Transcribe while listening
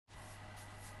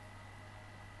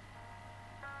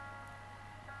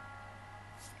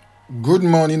Good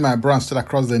morning, my brothers still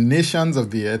across the nations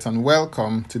of the earth, and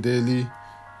welcome to Daily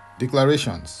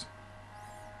Declarations.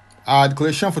 Our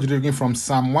declaration for today is from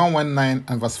Psalm 119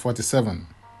 and verse 47.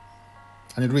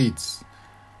 And it reads,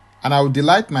 "And I will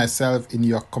delight myself in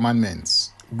your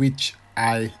commandments, which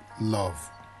I love."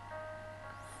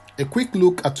 A quick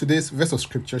look at today's verse of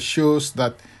scripture shows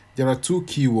that there are two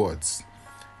key words.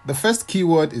 The first key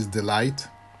word is delight,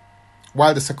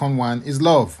 while the second one is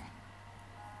love.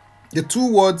 The two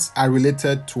words are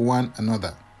related to one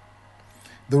another.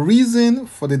 The reason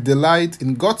for the delight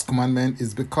in God's commandment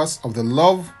is because of the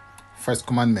love for His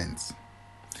commandments.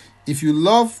 If you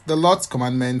love the Lord's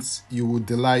commandments, you will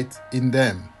delight in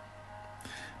them.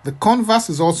 The converse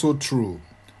is also true,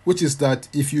 which is that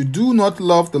if you do not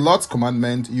love the Lord's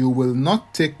commandment, you will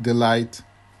not take delight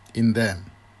in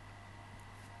them.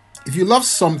 If you love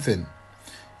something,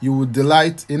 you will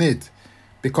delight in it,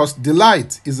 because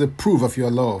delight is a proof of your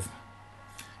love.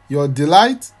 Your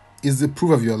delight is the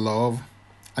proof of your love,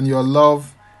 and your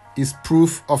love is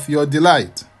proof of your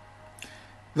delight.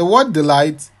 The word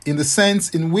delight, in the sense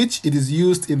in which it is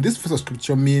used in this verse of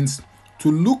scripture, means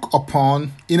to look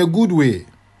upon in a good way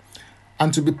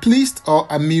and to be pleased or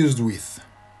amused with.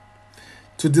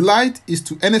 To delight is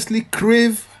to earnestly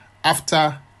crave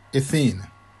after a thing.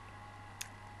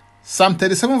 Psalm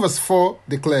 37 verse 4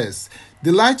 declares,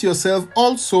 "Delight yourself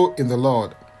also in the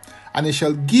Lord, and He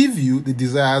shall give you the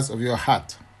desires of your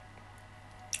heart."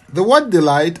 The word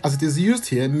delight, as it is used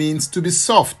here, means to be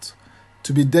soft,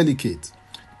 to be delicate,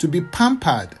 to be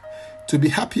pampered, to be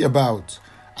happy about,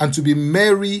 and to be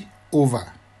merry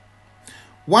over.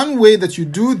 One way that you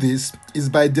do this is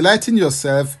by delighting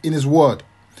yourself in His Word,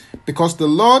 because the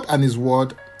Lord and His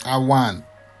Word are one.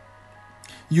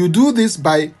 You do this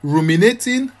by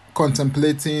ruminating,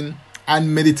 contemplating,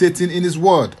 and meditating in His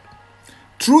Word.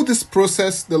 Through this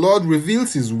process, the Lord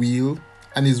reveals His will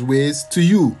and His ways to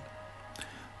you.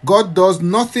 God does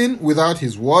nothing without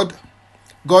His Word.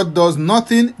 God does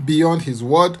nothing beyond His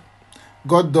Word.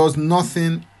 God does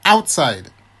nothing outside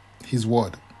His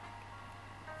Word.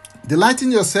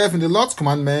 Delighting yourself in the Lord's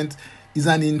commandment is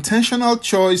an intentional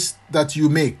choice that you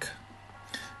make.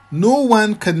 No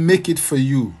one can make it for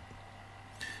you.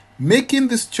 Making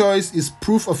this choice is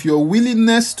proof of your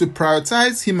willingness to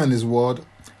prioritize Him and His Word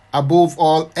above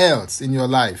all else in your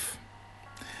life.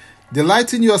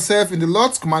 Delighting yourself in the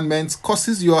Lord's commandments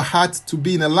causes your heart to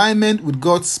be in alignment with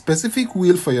God's specific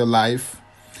will for your life,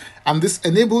 and this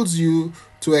enables you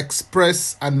to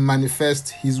express and manifest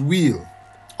His will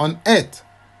on earth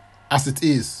as it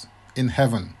is in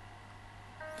heaven.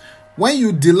 When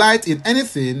you delight in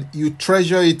anything, you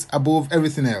treasure it above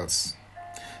everything else.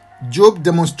 Job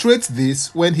demonstrates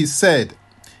this when he said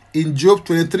in Job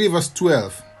 23 verse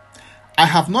 12, "I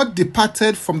have not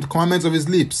departed from the commandments of His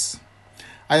lips.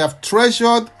 I have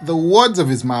treasured the words of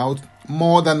His mouth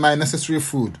more than my necessary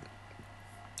food."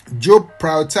 Job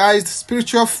prioritized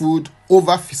spiritual food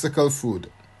over physical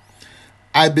food.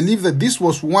 I believe that this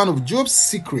was one of Job's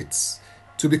secrets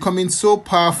to becoming so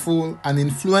powerful and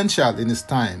influential in his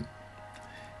time.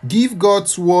 Give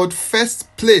God's word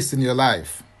first place in your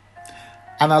life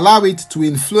and allow it to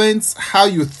influence how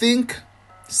you think,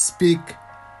 speak,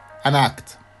 and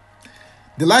act.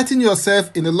 Delighting yourself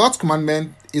in the Lord's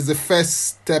commandment is the first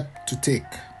step to take.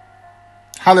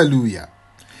 Hallelujah.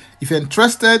 If you're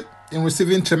interested in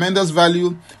receiving tremendous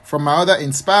value from my other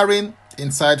inspiring,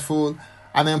 insightful,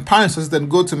 and empowering sources, then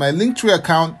go to my Linktree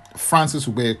account, Francis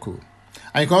Ubeku.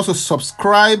 And you can also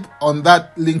subscribe on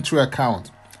that Linktree account,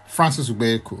 Francis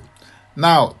Ubeku.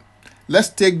 Now, let's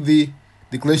take the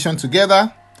declaration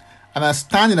together, and I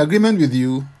stand in agreement with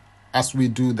you as we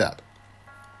do that.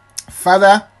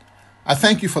 Father, I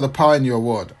thank You for the power in Your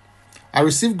word. I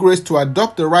receive grace to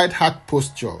adopt the right heart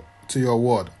posture to Your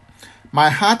word. My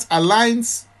heart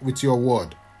aligns with Your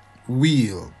word,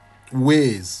 will,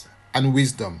 ways, and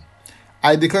wisdom.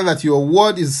 I declare that Your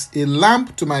word is a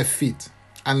lamp to my feet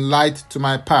and light to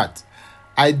my path.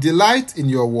 I delight in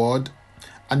Your word,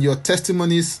 and Your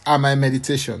testimonies are my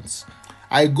meditations.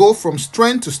 I go from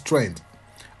strength to strength.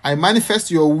 I manifest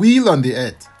Your will on the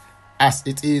earth as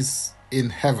it is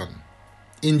in heaven.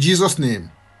 In Jesus'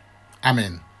 name,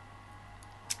 Amen.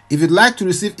 If you'd like to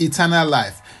receive eternal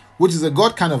life, which is a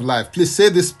God kind of life, please say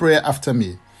this prayer after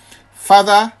me.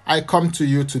 Father, I come to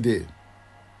You today.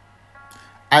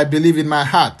 I believe in my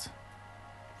heart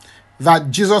that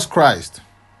Jesus Christ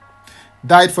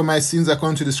died for my sins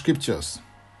according to the scriptures.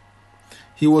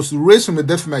 He was raised from the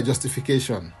dead for my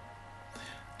justification.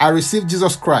 I receive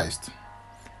Jesus Christ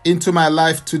into my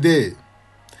life today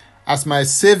as my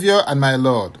Savior and my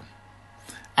Lord.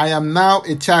 I am now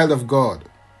a child of God.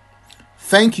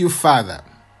 Thank You, Father.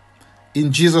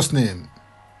 In Jesus' name,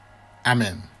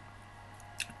 amen.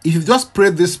 If you've just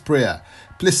prayed this prayer,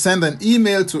 please send an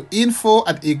email to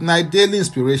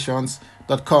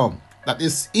info@ignitedailyinspirations.com. That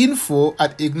is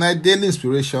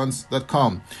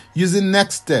info@ignitedailyinspirations.com, using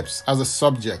next steps as a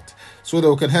subject so that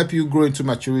we can help you grow into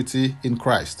maturity in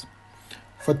Christ.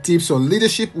 For tips on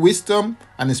leadership, wisdom,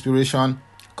 and inspiration,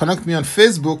 connect me on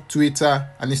Facebook, Twitter,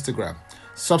 and Instagram.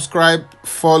 Subscribe,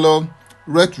 follow,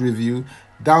 rate, review,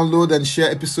 download, and share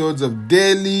episodes of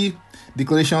Daily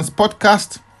Declarations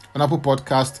podcast on Apple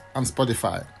Podcast and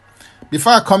Spotify.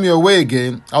 Before I come your way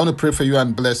again, I want to pray for you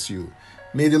and bless you.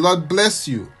 May the Lord bless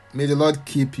you. May the Lord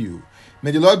keep you.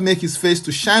 May the Lord make his face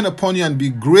to shine upon you and be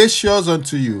gracious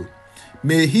unto you.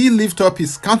 May he lift up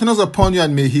his countenance upon you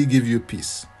and may he give you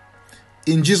peace.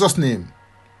 In Jesus' name,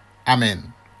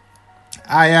 amen.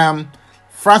 I am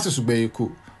Francis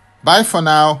Ubeyiku. Bye for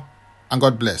now and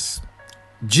God bless.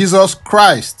 Jesus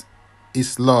Christ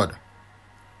is Lord.